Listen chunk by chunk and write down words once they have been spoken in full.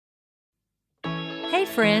Hey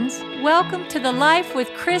friends, welcome to the Life with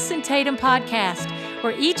Chris and Tatum podcast,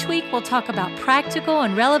 where each week we'll talk about practical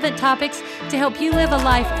and relevant topics to help you live a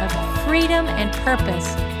life of freedom and purpose.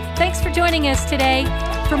 Thanks for joining us today.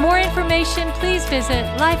 For more information, please visit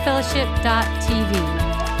lifefellowship.tv.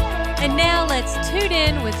 And now let's tune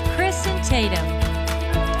in with Chris and Tatum.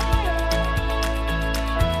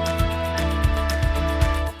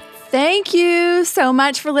 Thank you so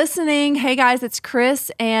much for listening. Hey guys, it's Chris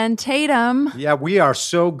and Tatum. Yeah, we are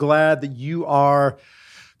so glad that you are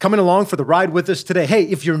coming along for the ride with us today. Hey,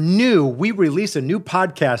 if you're new, we release a new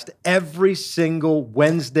podcast every single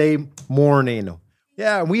Wednesday morning.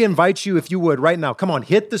 Yeah, and we invite you, if you would, right now, come on,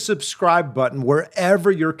 hit the subscribe button wherever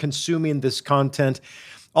you're consuming this content.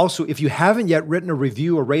 Also, if you haven't yet written a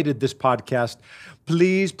review or rated this podcast,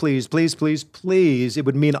 please, it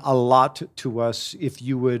would mean a lot to us if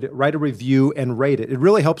you would write a review and rate it. It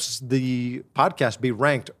really helps the podcast be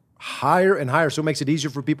ranked higher and higher, so it makes it easier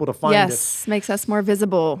for people to find it. Yes, makes us more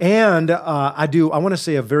visible. And I want to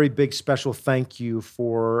say a very big special thank you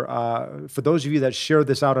for those of you that share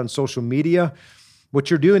this out on social media. What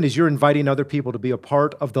you're doing is you're inviting other people to be a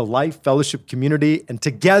part of the Life Fellowship community, and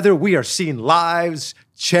together we are seeing lives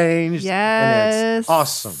changed. Yes. And it's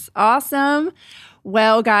awesome. Awesome.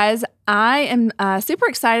 Well, guys, I am super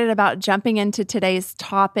excited about jumping into today's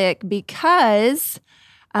topic because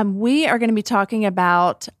we are going to be talking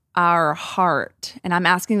about our heart. And I'm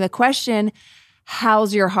asking the question,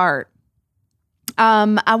 how's your heart?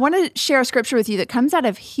 I want to share a scripture with you that comes out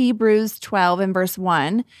of Hebrews 12 and verse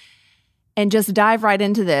 1. And just dive right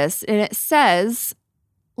into this. And it says,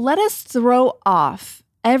 let us throw off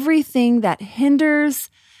everything that hinders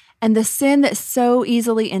and the sin that so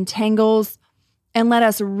easily entangles, and let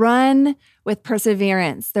us run with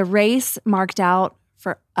perseverance the race marked out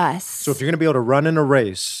for us. So if you're going to be able to run in a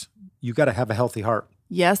race, you got to have a healthy heart.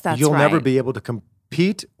 Yes, that's right. You'll never be able to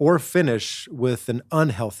compete or finish with an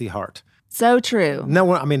unhealthy heart. So true.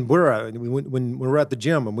 No, I mean, when we're at the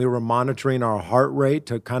gym and we were monitoring our heart rate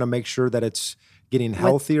to kind of make sure that it's getting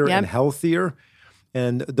healthier and healthier.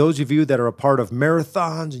 And those of you that are a part of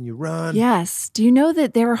marathons and you run. Yes. Do you know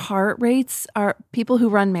that their heart rates are, people who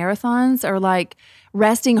run marathons are like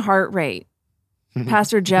resting heart rate?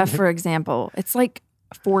 Pastor Jeff, for example, it's like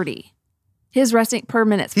 40. His resting per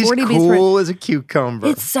minute, 40 beats per minute. He's cool as a cucumber.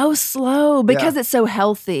 It's so slow because it's so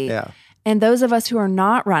healthy. Yeah. And those of us who are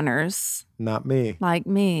not runners, not me, like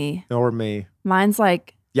me, nor me, mine's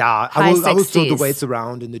like I will throw the weights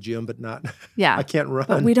around in the gym, but not. Yeah, I can't run.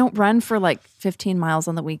 But we don't run for like 15 miles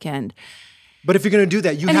on the weekend. But if you're going to do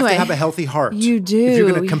that, you have to have a healthy heart. You do. If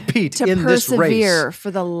you're going to compete in this race. To persevere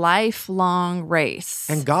for the lifelong race.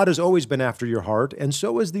 And God has always been after your heart, and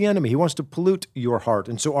so is the enemy. He wants to pollute your heart.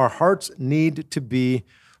 And so our hearts need to be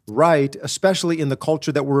right, especially in the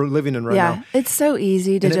culture that we're living in right now. Yeah, it's so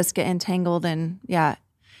easy to just get entangled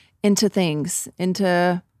into things,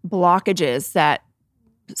 into blockages that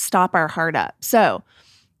stop our heart up. So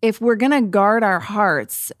if we're going to guard our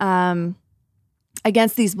hearts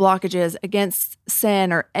against these blockages, against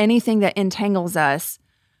sin or anything that entangles us,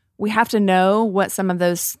 we have to know what some of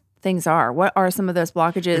those things are. What are some of those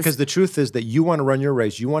blockages? Because the truth is that you want to run your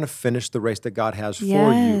race. You want to finish the race that God has for you.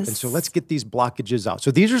 And so let's get these blockages out.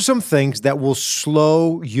 So these are some things that will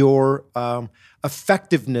slow your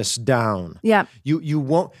effectiveness down. Yeah. You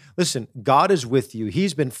won't, listen, God is with you.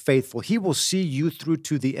 He's been faithful. He will see you through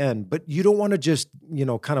to the end. But you don't want to just,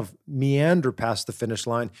 kind of meander past the finish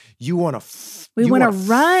line. You want to We want to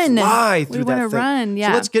run. Fly through we want to run, yeah.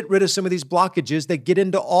 So let's get rid of some of these blockages that get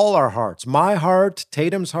into all our hearts. My heart,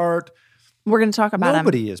 Tatum's heart. We're going to talk about them.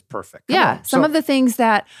 Nobody is perfect. Come on. Some of the things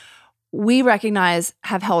that we recognize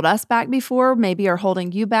have held us back before, maybe are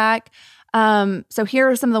holding you back. So here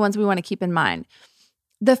are some of the ones we want to keep in mind.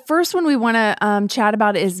 The first one we want to chat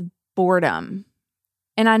about is boredom.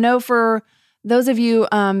 And I know for those of you...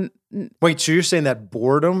 Wait, so you're saying that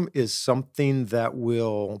boredom is something that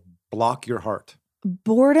will block your heart?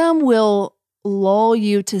 Boredom will lull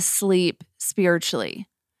you to sleep spiritually,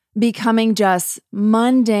 becoming just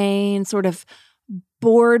mundane, sort of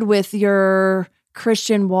bored with your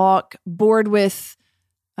Christian walk, bored with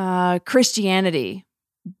Christianity,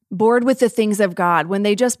 bored with the things of God, when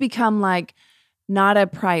they just become like not a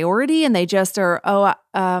priority and they just are,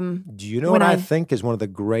 do you know what I think is one of the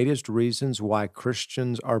greatest reasons why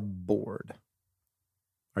Christians are bored?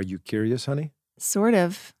 Are you curious, honey? Sort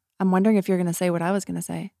of. I'm wondering if you're going to say what I was going to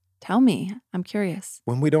say. Tell me. I'm curious.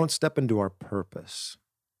 When we don't step into our purpose.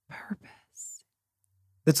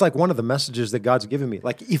 It's like one of the messages that God's given me.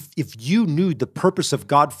 Like if you knew the purpose of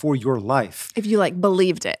God for your life. If you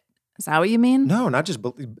believed it. Is that what you mean? No, not just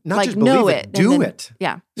believe know it. Do then, it.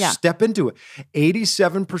 Yeah. Step into it.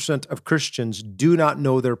 87% of Christians do not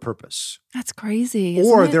know their purpose. That's crazy.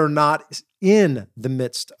 Or isn't it? they're not in the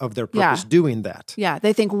midst of their purpose doing that. Yeah.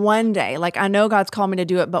 They think one day, like, I know God's called me to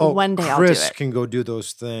do it, but one day I'll do it. Chris can go do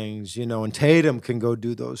those things, and Tatum can go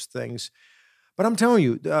do those things. But I'm telling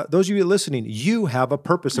you, those of you listening, you have a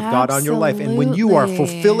purpose of God on your life. And when you are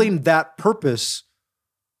fulfilling that purpose,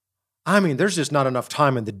 there's just not enough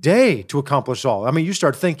time in the day to accomplish all. You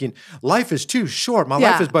start thinking, life is too short. My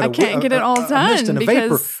life is but I can't get it all done a mist and a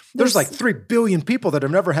vapor. There's like 3 billion people that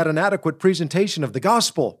have never had an adequate presentation of the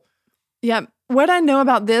gospel. Yeah. What I know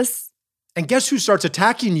about this. And guess who starts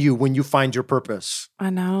attacking you when you find your purpose? I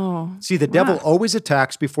know. See, the devil always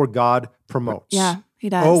attacks before God promotes. Yeah, he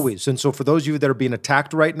does. Always. And so for those of you that are being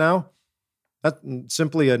attacked right now, that's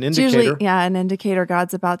simply an indicator. It's usually, an indicator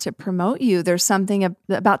God's about to promote you. There's something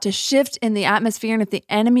about to shift in the atmosphere, and if the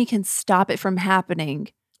enemy can stop it from happening,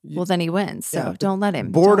 well, then he wins. So don't let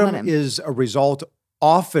him. Boredom is a result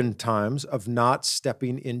oftentimes of not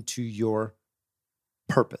stepping into your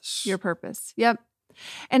purpose. Your purpose. Yep.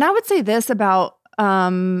 And I would say this about,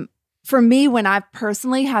 for me, when I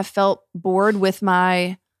personally have felt bored with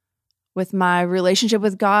my relationship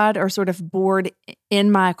with God, or sort of bored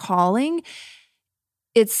in my calling,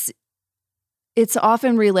 it's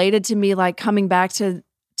often related to me like coming back to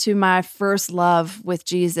my first love with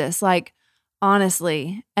Jesus. Like,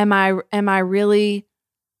 honestly, am I really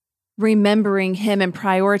remembering him and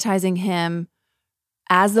prioritizing him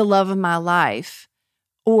as the love of my life?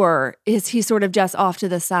 Or is he sort of just off to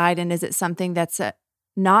the side, and is it something that's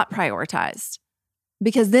not prioritized?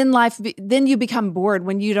 Because then you become bored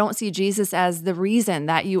when you don't see Jesus as the reason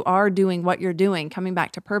that you are doing what you're doing, coming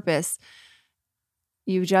back to purpose.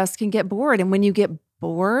 You just can get bored. And when you get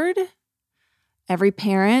bored, every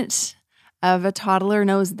parent of a toddler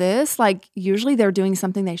knows this, like, usually they're doing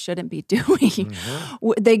something they shouldn't be doing.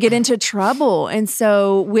 Mm-hmm. They get into trouble. And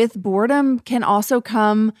so with boredom can also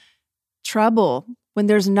come trouble. When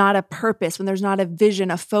there's not a purpose, when there's not a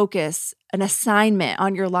vision, a focus, an assignment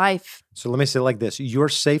on your life. So let me say it like this. Your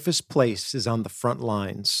safest place is on the front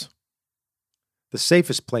lines. The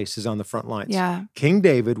safest place is on the front lines. Yeah. King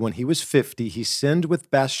David, when he was 50, he sinned with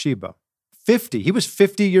Bathsheba. 50. He was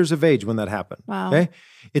 50 years of age when that happened. Wow. Okay?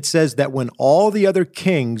 It says that when all the other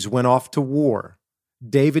kings went off to war,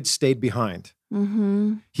 David stayed behind.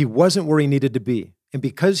 Mm-hmm. He wasn't where he needed to be. And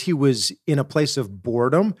because he was in a place of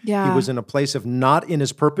boredom, he was in a place of not in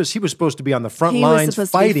his purpose. He was supposed to be on the front lines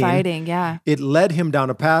fighting. Yeah. It led him down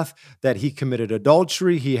a path that he committed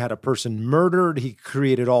adultery. He had a person murdered. He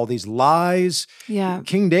created all these lies. Yeah.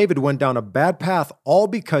 King David went down a bad path, all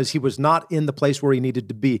because he was not in the place where he needed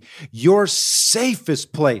to be. Your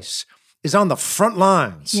safest place is on the front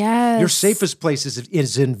lines. Yes. Your safest place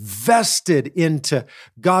is invested into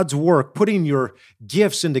God's work, putting your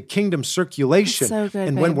gifts into kingdom circulation. So good,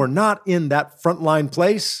 and when we're not in that frontline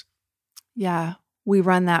place, we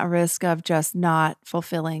run that risk of just not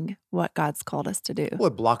fulfilling what God's called us to do. well,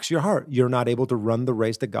 it blocks your heart. You're not able to run the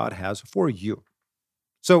race that God has for you.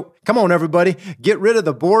 So come on, everybody, get rid of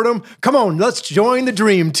the boredom. Come on, let's join the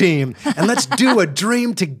dream team and let's do a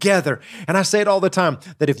dream together. And I say it all the time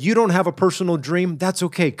that if you don't have a personal dream, that's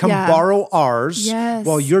okay. Come borrow ours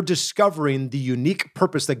while you're discovering the unique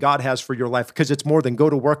purpose that God has for your life, because it's more than go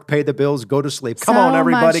to work, pay the bills, go to sleep. Come on,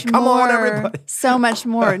 everybody. Come on, everybody. So much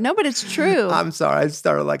more. No, but it's true. I'm sorry. I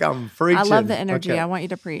started like I'm preaching. I love the energy. Okay. I want you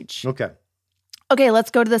to preach. Okay,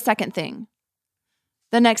 let's go to the second thing.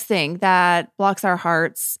 The next thing that blocks our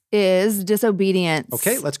hearts is disobedience.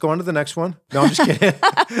 Okay, let's go on to the next one. No, I'm just kidding.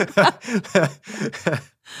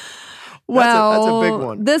 Well, that's a big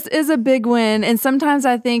one. This is a big one. And sometimes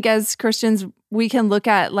I think as Christians, we can look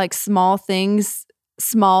at like small things,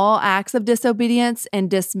 small acts of disobedience and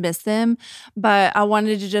dismiss them. But I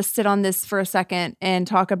wanted to just sit on this for a second and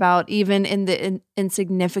talk about even in the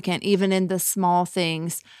insignificant, even in the small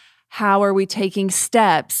things, how are we taking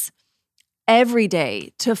steps every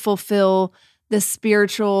day to fulfill the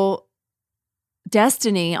spiritual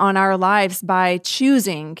destiny on our lives by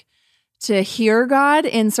choosing to hear God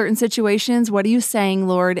in certain situations. What are you saying,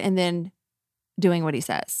 Lord? And then doing what he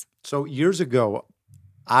says. So years ago,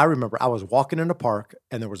 I remember I was walking in a park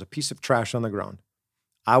and there was a piece of trash on the ground.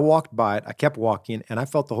 I walked by it. I kept walking and I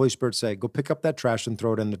felt the Holy Spirit say, go pick up that trash and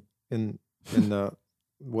throw it in the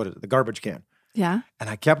the garbage can. Yeah. And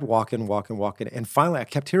I kept walking. And finally, I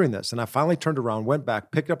kept hearing this. And I finally turned around, went back,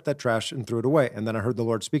 picked up that trash and threw it away. And then I heard the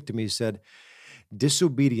Lord speak to me. He said,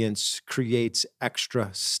 disobedience creates extra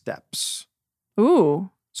steps.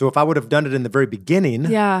 Ooh. So if I would have done it in the very beginning,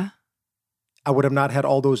 yeah, I would have not had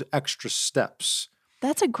all those extra steps.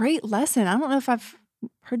 That's a great lesson. I don't know if I've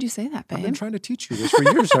heard you say that, babe. I've been trying to teach you this for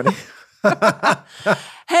years, honey.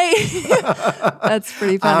 Hey, that's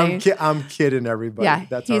pretty funny. I'm kidding everybody.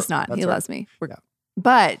 Yeah, he's not. He loves me. Yeah.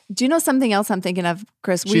 But do you know something else I'm thinking of,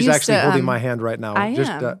 Chris? She's actually holding my hand right now. I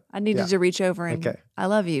am. I needed to reach over and I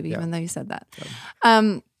love you, even though you said that.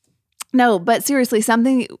 No, but seriously,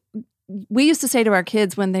 something we used to say to our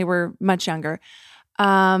kids when they were much younger,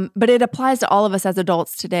 but it applies to all of us as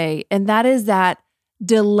adults today, and that is that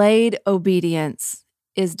delayed obedience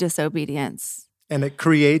is disobedience. And it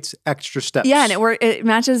creates extra steps. Yeah, and it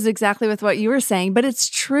matches exactly with what you were saying, but it's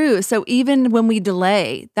true. So even when we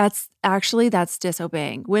delay, that's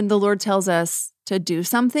disobeying. When the Lord tells us to do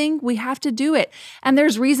something, we have to do it. And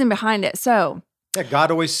there's reason behind it. So yeah,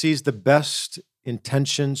 God always sees the best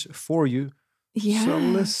intentions for you. Yes. So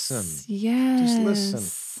listen. Yes. Just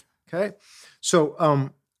listen. Okay? So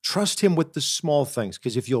trust him with the small things,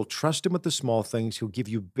 because if you'll trust him with the small things, he'll give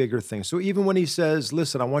you bigger things. So even when he says,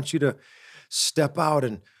 listen, I want you to step out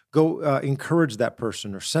and go encourage that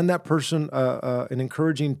person, or send that person an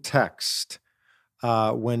encouraging text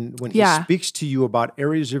when he speaks to you about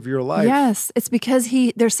areas of your life. Yes, it's because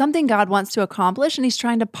there's something God wants to accomplish, and he's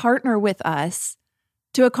trying to partner with us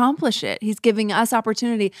to accomplish it. He's giving us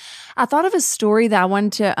opportunity. I thought of a story that I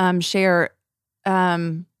wanted to share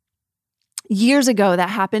years ago that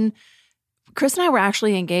happened. Chris and I were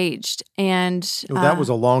actually engaged, and that was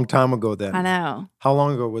a long time ago then. I know. How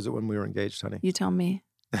long ago was it when we were engaged, honey? You tell me.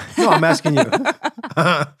 No, I'm asking you.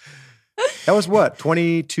 That was what,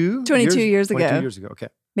 22? 22 years ago. 22 years ago, okay.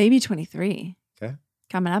 Maybe 23. Okay.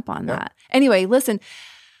 Coming up on that. Anyway, listen,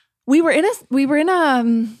 we were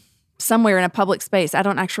in somewhere in a public space. I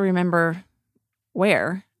don't actually remember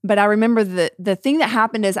where, but I remember the thing that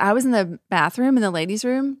happened is I was in the bathroom in the ladies'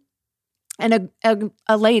 room, and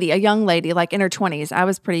a young lady, like in her 20s. I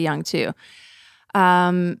was pretty young too.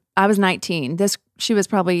 I was 19. She was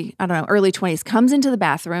probably, I don't know, early 20s, comes into the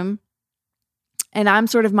bathroom, and I'm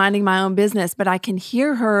sort of minding my own business, but I can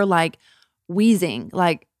hear her like wheezing.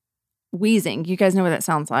 You guys know what that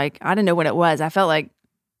sounds like. I didn't know what it was. I felt like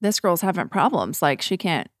this girl's having problems. Like she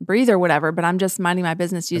can't breathe or whatever, but I'm just minding my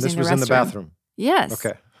business using the restroom. And this was in the bathroom? Yes.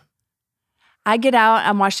 Okay. I get out,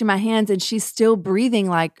 I'm washing my hands, and she's still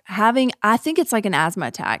breathing, I think it's like an asthma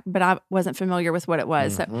attack, but I wasn't familiar with what it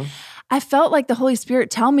was. Mm-hmm. So I felt like the Holy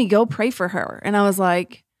Spirit tell me, go pray for her. And I was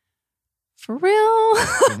like, for real?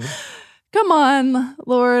 Mm-hmm. Come on,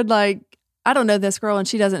 Lord. I don't know this girl and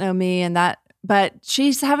she doesn't know me but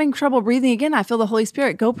she's having trouble breathing again. I feel the Holy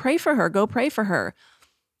Spirit. Go pray for her. Go pray for her.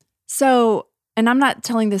 So, and I'm not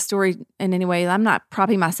telling this story in any way. I'm not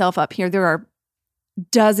propping myself up here. There are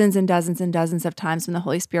dozens and dozens and dozens of times when the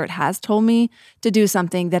Holy Spirit has told me to do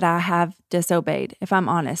something that I have disobeyed. If I'm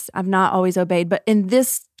honest, I've not always obeyed. But in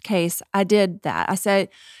this case, I did that. I said,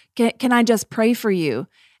 can I just pray for you?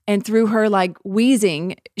 And through her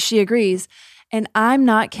wheezing, she agrees. And I'm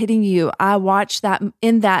not kidding you. I watched that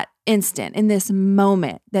in that instant, in this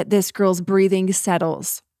moment, that this girl's breathing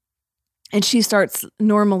settles. And she starts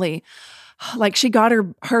normally, she got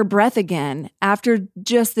her breath again after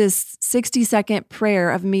just this 60-second prayer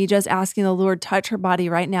of me just asking the Lord, touch her body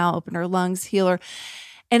right now, open her lungs, heal her.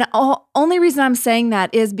 And only reason I'm saying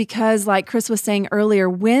that is because, like Chris was saying earlier,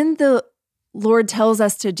 when the Lord tells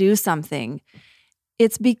us to do something,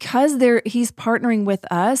 it's because he's partnering with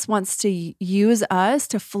us, wants to use us,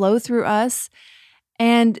 to flow through us.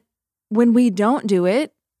 And when we don't do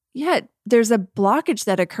it, there's a blockage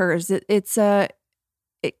that occurs.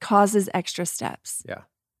 It causes extra steps. Yeah.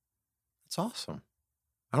 That's awesome.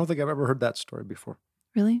 I don't think I've ever heard that story before.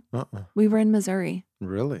 Really? We were in Missouri.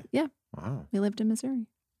 Really? Yeah. Wow. We lived in Missouri.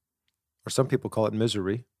 Or some people call it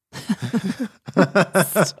misery.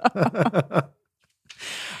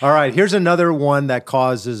 All right. Here's another one that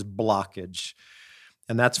causes blockage,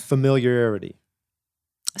 and that's familiarity.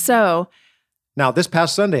 So. Now, this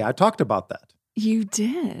past Sunday, I talked about that. You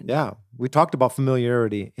did? Yeah. We talked about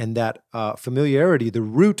familiarity, and that familiarity, the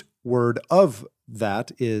root word of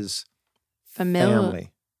that is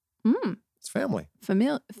family. It's family.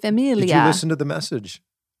 Familia. Did you listen to the message?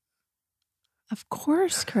 Of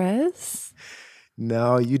course, Chris.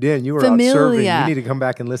 No, you didn't. You were out serving. You need to come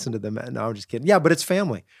back and listen to them. No, I'm just kidding. Yeah, but it's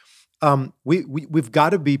family. We've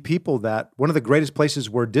got to be people that one of the greatest places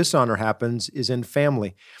where dishonor happens is in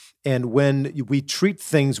family. And when we treat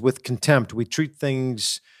things with contempt, we treat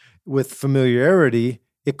things with familiarity,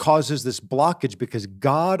 it causes this blockage because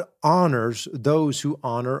God honors those who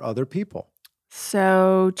honor other people.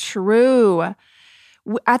 So true.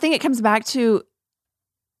 I think it comes back to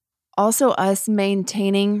also us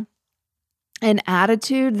maintaining an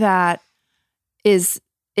attitude that is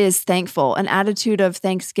is thankful, an attitude of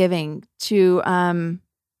thanksgiving to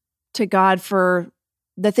God for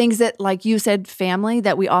the things that, like you said, family,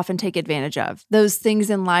 that we often take advantage of. Those things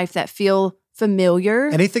in life that feel familiar.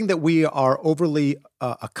 Anything that we are overly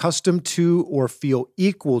accustomed to or feel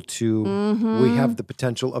equal to, we have the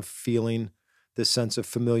potential of feeling this sense of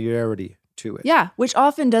familiarity to it. Yeah, which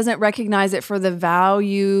often doesn't recognize it for the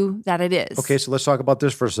value that it is. Okay, so let's talk about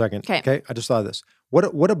this for a second. Okay, I just thought of this.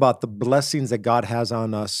 What about the blessings that God has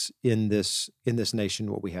on us in this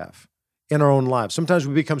nation, what we have in our own lives? Sometimes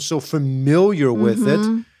we become so familiar with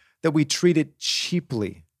it that we treat it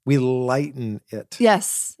cheaply. We lighten it.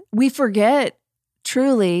 Yes, we forget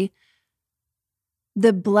truly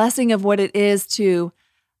the blessing of what it is to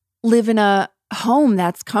live in a home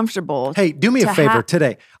that's comfortable. Hey, do me a favor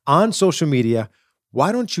today on social media.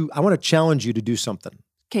 Why don't you? I want to challenge you to do something.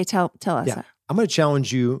 Okay, tell us. Yeah, I'm going to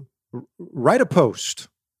challenge you. Write a post.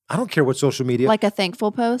 I don't care what social media. Like a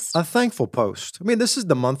thankful post? A thankful post. I mean, this is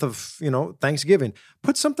the month of, Thanksgiving.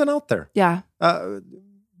 Put something out there. Yeah.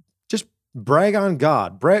 Just brag on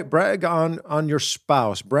God. Brag on your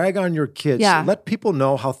spouse. Brag on your kids. Yeah. Let people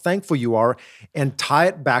know how thankful you are and tie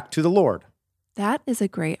it back to the Lord. That is a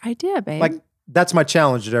great idea, babe. Like, that's my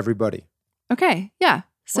challenge to everybody. Okay. Yeah.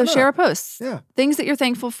 So share a post. Yeah. Things that you're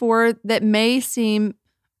thankful for that may seem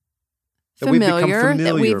familiar,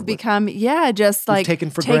 that we've become, just like take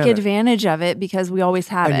advantage of it because we always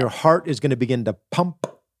have it. And your heart is going to begin to pump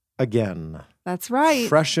again. That's right.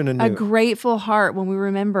 Fresh and anew. A grateful heart when we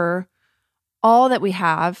remember all that we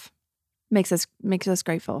have makes us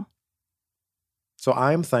grateful. So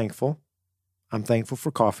I am thankful. I'm thankful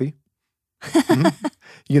for coffee.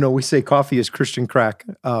 We say coffee is Christian crack,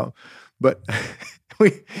 but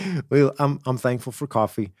I'm thankful for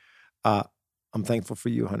coffee. I'm thankful for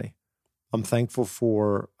you, honey. I'm thankful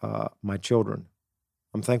for my children.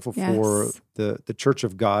 I'm thankful for the Church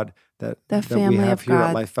of God that we have here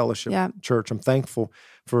at Life Fellowship Church. I'm thankful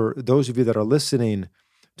for those of you that are listening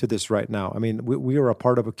to this right now. I mean, we are a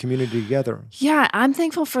part of a community together. Yeah, I'm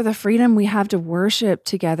thankful for the freedom we have to worship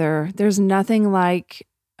together. There's nothing like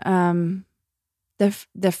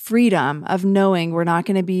the freedom of knowing we're not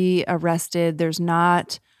going to be arrested. There's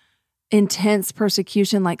not intense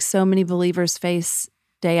persecution like so many believers face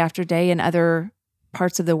day after day in other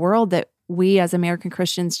parts of the world that we as American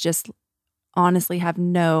Christians just honestly have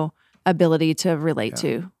no ability to relate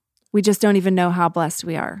to. We just don't even know how blessed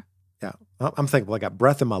we are. Yeah. I'm thankful I got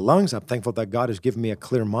breath in my lungs. I'm thankful that God has given me a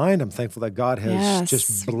clear mind. I'm thankful that God has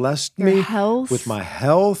just blessed me with my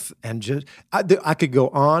health. And I could go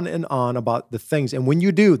on and on about the things. And when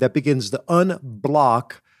you do, that begins to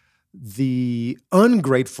unblock the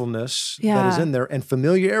ungratefulness that is in there. And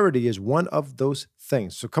familiarity is one of those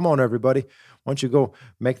things. So come on, everybody. Why don't you go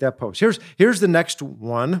make that post? Here's the next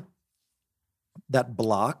one that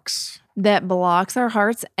blocks. That blocks our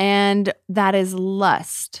hearts, and that is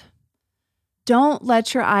lust. Don't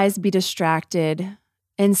let your eyes be distracted.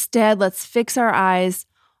 Instead, let's fix our eyes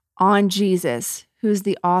on Jesus, who's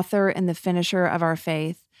the author and the finisher of our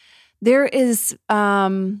faith. There is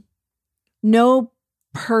no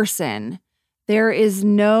person, there is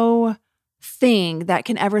no thing that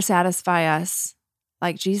can ever satisfy us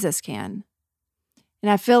like Jesus can.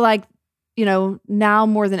 And I feel like, now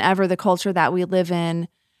more than ever, the culture that we live in,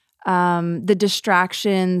 the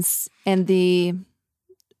distractions and the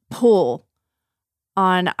pull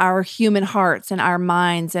on our human hearts and our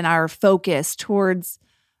minds and our focus towards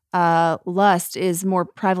lust is more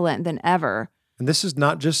prevalent than ever. And this is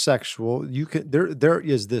not just sexual. There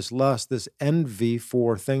is this lust, this envy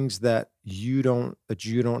for things that you don't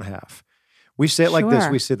have. We say it like this.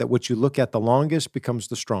 We say that what you look at the longest becomes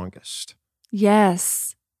the strongest.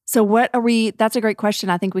 Yes. So that's a great question.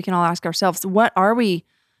 I think we can all ask ourselves, what are we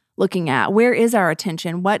looking at? Where is our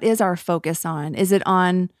attention? What is our focus on? Is it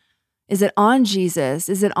on Jesus?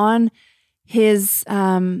 Is it on his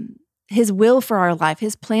will for our life,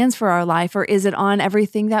 his plans for our life, or is it on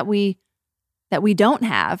everything that we don't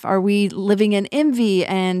have? Are we living in envy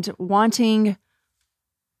and wanting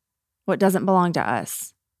what doesn't belong to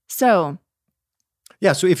us? So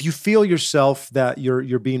if you feel yourself that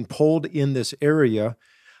you're being pulled in this area,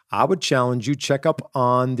 I would challenge you, check up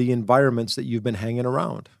on the environments that you've been hanging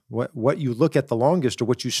around. What you look at the longest or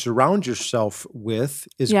what you surround yourself with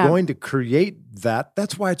is going to create that.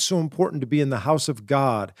 That's why it's so important to be in the house of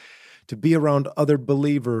God, to be around other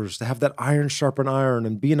believers, to have that iron sharpen iron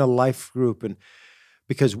and be in a life group. And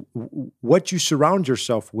because what you surround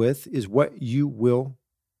yourself with is what you're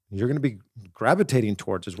going to be gravitating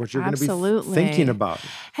towards, is what you're going to be thinking about.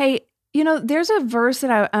 Hey, there's a verse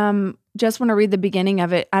that I just want to read the beginning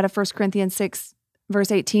of it out of 1 Corinthians 6,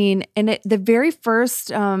 verse 18. And the very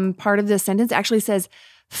first part of this sentence actually says,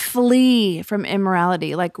 flee from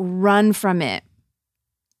immorality, like run from it.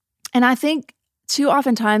 And I think too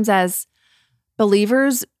oftentimes as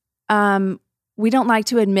believers, we don't like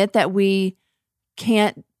to admit that we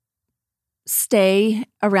can't stay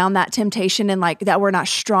around that temptation and like that we're not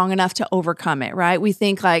strong enough to overcome it, right? We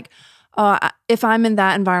think like, if I'm in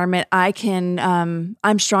that environment,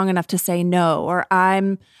 I'm strong enough to say no, or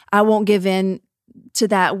I won't give in to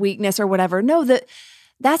that weakness or whatever. No,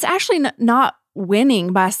 that's actually not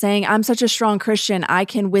winning by saying I'm such a strong Christian, I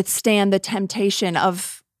can withstand the temptation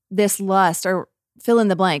of this lust or fill in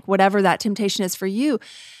the blank, whatever that temptation is for you.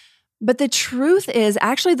 But the truth is,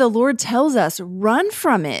 actually, the Lord tells us, run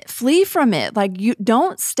from it, flee from it. Like, you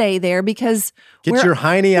don't stay there because get your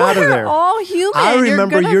hiney out of there. We're all human. I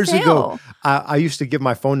remember years fail. ago, I used to give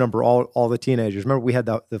my phone number all the teenagers. Remember, we had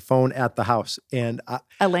the phone at the house, and a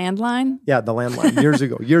landline. Yeah, the landline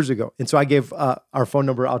years ago. And so I gave our phone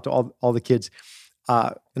number out to all the kids,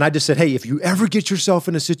 and I just said, hey, if you ever get yourself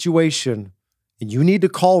in a situation and you need to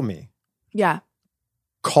call me,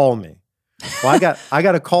 call me. Well, I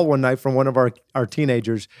got a call one night from one of our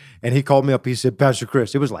teenagers, and he called me up. He said, Pastor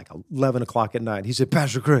Chris, it was like 11 o'clock at night. He said,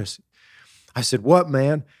 Pastor Chris. I said, what,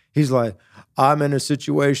 man? He's like, I'm in a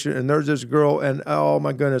situation, and there's this girl, and oh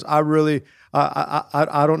my goodness, I really,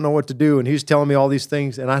 I don't know what to do. And he's telling me all these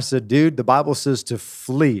things. And I said, dude, the Bible says to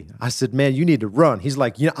flee. I said, man, you need to run. He's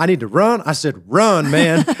like, I need to run. I said, run,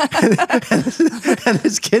 man. and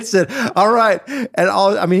this kid said, all right.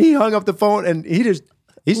 And he hung up the phone, and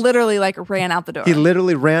He's literally like ran out the door. He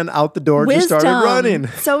literally ran out the door, Wisdom. Just started running.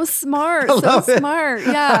 So smart. Smart.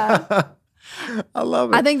 Yeah. I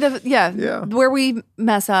love it. I think where we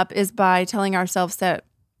mess up is by telling ourselves that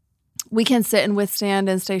we can sit and withstand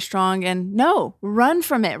and stay strong, and no, run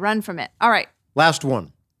from it. All right. Last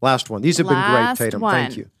one. These have been great, Tatum.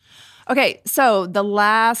 Thank you. Okay. So the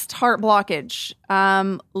last heart blockage,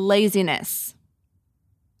 laziness.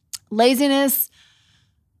 Laziness.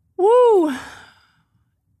 Woo.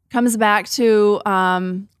 Comes back to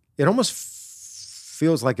it almost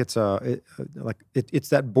feels like it's it's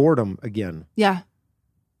that boredom again. Yeah,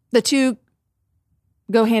 the two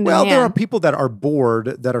go hand in hand. Well, there are people that are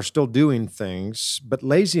bored that are still doing things, but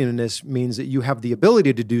laziness means that you have the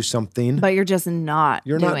ability to do something, but you're just not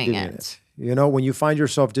doing it. You know, when you find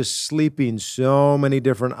yourself just sleeping so many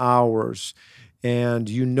different hours, and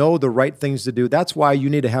you know the right things to do, that's why you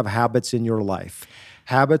need to have habits in your life.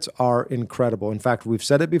 Habits are incredible. In fact, we've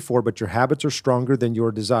said it before, but your habits are stronger than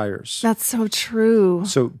your desires. That's so true.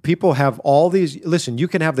 So people have all these, listen, you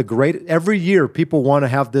can have every year people want to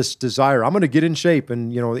have this desire. I'm going to get in shape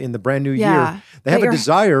and, in the brand new year. They have a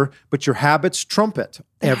desire, but your habits trump it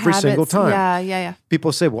every single time. Yeah.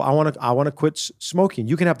 People say, well, I want to quit smoking.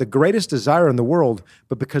 You can have the greatest desire in the world,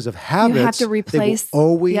 but because of habits, you have to replace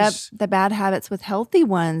the bad habits with healthy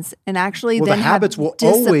ones, and actually then the habits will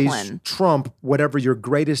discipline. Always trump whatever your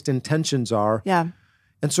greatest intentions are. Yeah.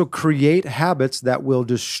 And so create habits that will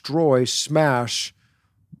smash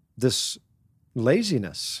this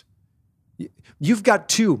laziness. You've got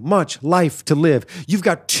too much life to live. You've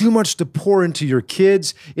got too much to pour into your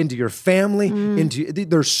kids, into your family.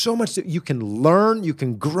 There's so much that you can learn, you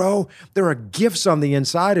can grow. There are gifts on the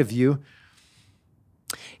inside of you.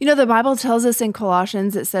 The Bible tells us in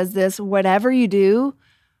Colossians, it says this, whatever you do,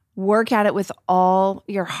 work at it with all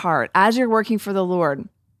your heart as you're working for the Lord.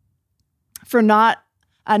 For not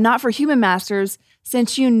for human masters,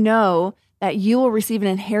 since you know that you will receive an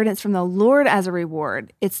inheritance from the Lord as a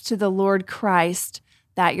reward. It's to the Lord Christ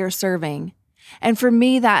that you're serving. And for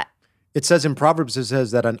me, that... It says in Proverbs, it says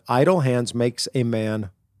that an idle hands makes a man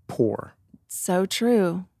poor. So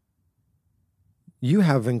true. You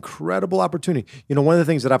have incredible opportunity. One of the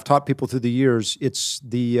things that I've taught people through the years, it's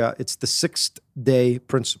the sixth day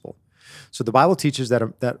principle. So the Bible teaches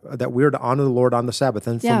that we're to honor the Lord on the Sabbath.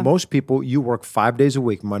 And for most people, you work 5 days a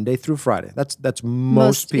week, Monday through Friday. That's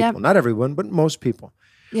most people. Yep. Not everyone, but most people.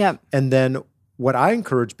 Yeah. And then what I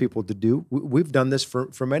encourage people to do, we've done this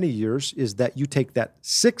for many years, is that you take that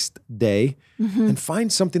sixth day and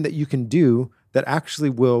find something that you can do that actually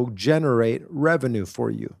will generate revenue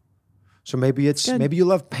for you. So maybe you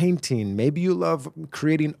love painting, maybe you love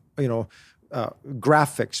creating,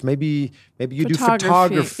 graphics. Maybe you do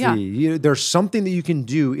photography. Yeah. There's something that you can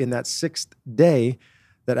do in that sixth day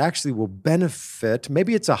that actually will benefit.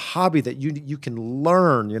 Maybe it's a hobby that you can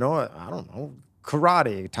learn. I don't know,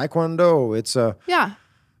 karate, taekwondo. It's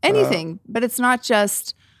anything. But it's not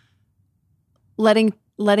just letting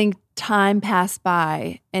time pass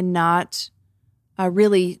by and not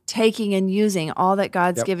really taking and using all that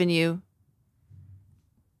God's given you.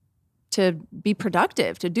 to be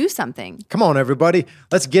productive, to do something. Come on, everybody.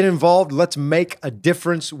 Let's get involved. Let's make a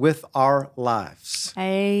difference with our lives.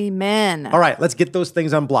 Amen. All right, let's get those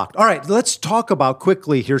things unblocked. All right, let's talk about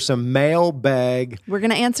quickly here some mailbag. We're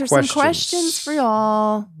going to answer some questions for y'all.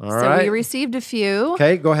 All so right. we received a few.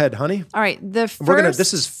 Okay, go ahead, honey. All right, the first.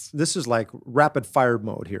 This is like rapid fire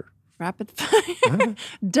mode here. Rapid fire.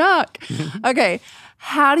 Duck. Okay,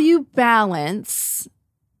 how do you balance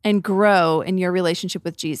and grow in your relationship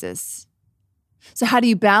with Jesus? So how do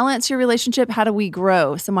you balance your relationship? How do we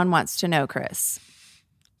grow? Someone wants to know, Chris.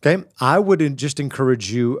 Okay, I would just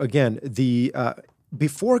encourage you, again,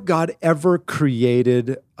 before God ever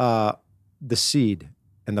created the seed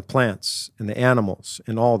and the plants and the animals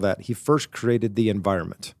and all that, he first created the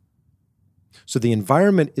environment. So the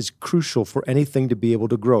environment is crucial for anything to be able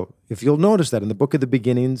to grow. If you'll notice that in the book of the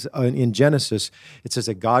beginnings in Genesis, it says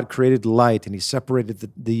that God created light and he separated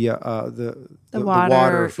the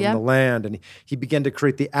water from the land, and he began to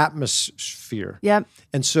create the atmosphere. Yep.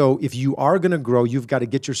 And so if you are going to grow, you've got to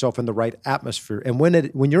get yourself in the right atmosphere. And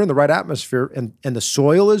when you're in the right atmosphere and the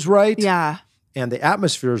soil is right, and the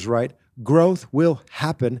atmosphere is right, growth will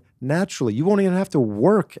happen naturally. You won't even have to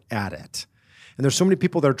work at it. And there's so many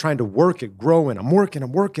people that are trying to work at growing. I'm working.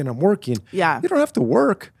 Yeah. You don't have to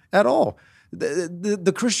work at all.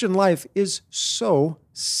 The Christian life is so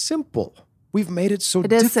simple. We've made it so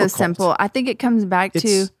difficult. It is so simple. I think it comes back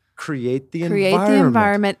to create the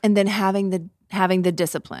environment and then having the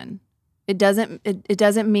discipline. It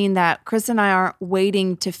doesn't mean that Chris and I aren't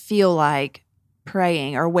waiting to feel like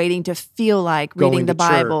praying or waiting to feel like reading the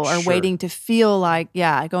Bible or waiting to feel like,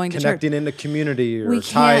 going to church. Connecting in the community or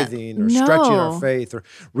tithing or stretching our faith or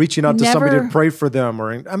reaching out to somebody to pray for them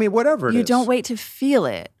or, whatever it is. You don't wait to feel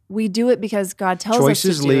it. We do it because God tells us to do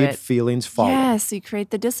it. Choices lead, feelings follow. Yes, you create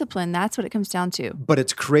the discipline. That's what it comes down to. But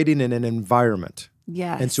it's creating an environment.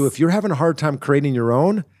 Yes. And so if you're having a hard time creating your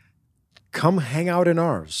own, come hang out in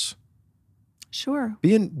ours. Sure.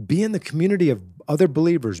 Be in the community of other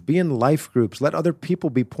believers, be in life groups, let other people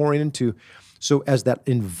be pouring into. So as that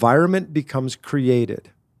environment becomes created,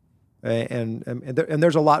 and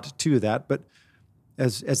there's a lot to that, but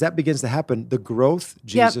as that begins to happen, the growth,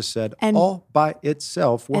 Jesus said, all by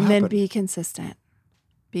itself will happen. And then be consistent.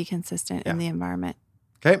 Be consistent in the environment.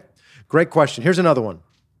 Okay, great question. Here's another one.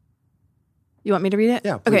 You want me to read it?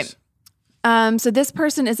 Yeah, please. Okay. So this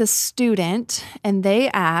person is a student, and they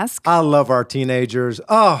ask... I love our teenagers.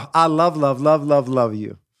 Oh, I love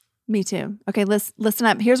you. Me too. Okay, listen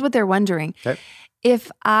up. Here's what they're wondering. Okay.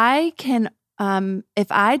 If I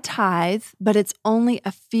tithe, but it's only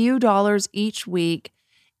a few dollars each week,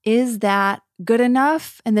 is that good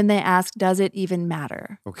enough? And then they ask, does it even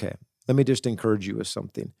matter? Okay, let me just encourage you with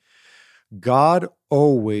something. God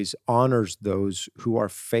always honors those who are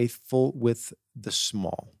faithful with the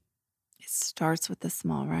small. It starts with the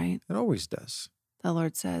small, right? It always does. The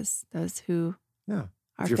Lord says those who are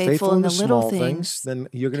if you're faithful in the little small things, then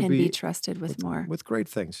you're going to be trusted with more. With great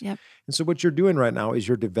things. Yep. And so what you're doing right now is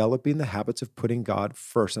you're developing the habits of putting God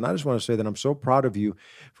first. And I just want to say that I'm so proud of you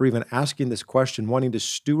for even asking this question, wanting to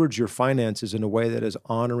steward your finances in a way that is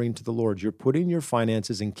honoring to the Lord. You're putting your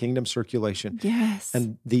finances in kingdom circulation. Yes.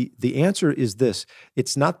 And the answer is this.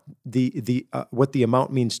 It's not the what the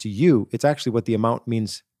amount means to you. It's actually what the amount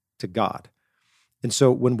means to God. And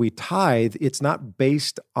so when we tithe, it's not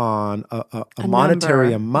based on a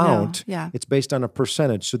monetary amount. No. Yeah. It's based on a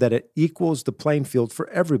percentage so that it equals the playing field for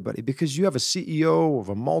everybody. Because you have a CEO of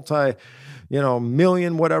a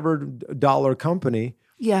multi-million whatever dollar company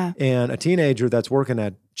and a teenager that's working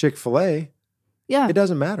at Chick-fil-A, it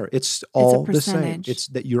doesn't matter. It's all the same. It's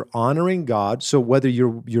that you're honoring God. So whether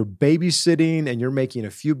you're babysitting and you're making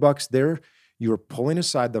a few bucks there, you're pulling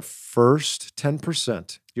aside the first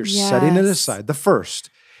 10%. You're setting it aside, the first,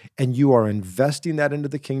 and you are investing that into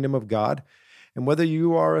the kingdom of God. And whether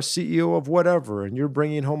you are a CEO of whatever, and you're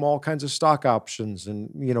bringing home all kinds of stock options and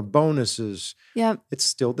bonuses, it's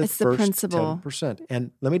still the first principle. 10%.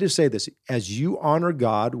 And let me just say this: as you honor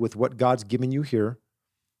God with what God's given you here,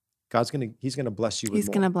 He's gonna bless you with more. He's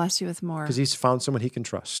gonna bless you with more because He's found someone He can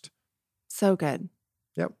trust. So good.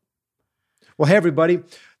 Yep. Well, hey everybody.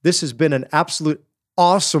 This has been an absolute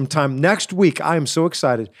awesome time. Next week, I am so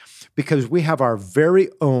excited because we have our very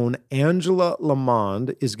own Angela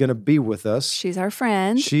Lamond is going to be with us. She's our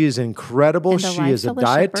friend. She is incredible. She is a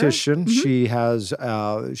dietitian. Mm-hmm. She has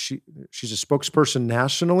she's a spokesperson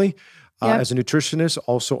nationally as a nutritionist,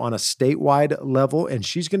 also on a statewide level, and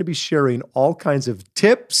she's going to be sharing all kinds of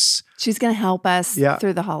tips. She's going to help us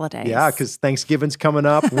through the holidays. Yeah, because Thanksgiving's coming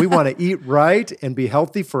up. We want to eat right and be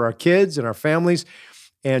healthy for our kids and our families.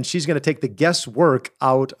 And she's going to take the guesswork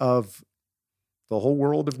out of, the whole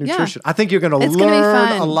world of Yeah. nutrition. I think you're going to It's gonna be learn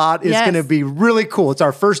fun. a lot. It's Yes. going to be really cool. It's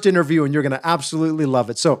our first interview, and you're going to absolutely love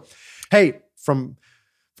it. So, hey, from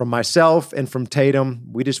myself and from Tatum,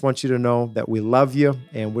 we just want you to know that we love you,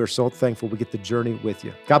 and we're so thankful we get the journey with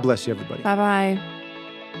you. God bless you, everybody. Bye-bye.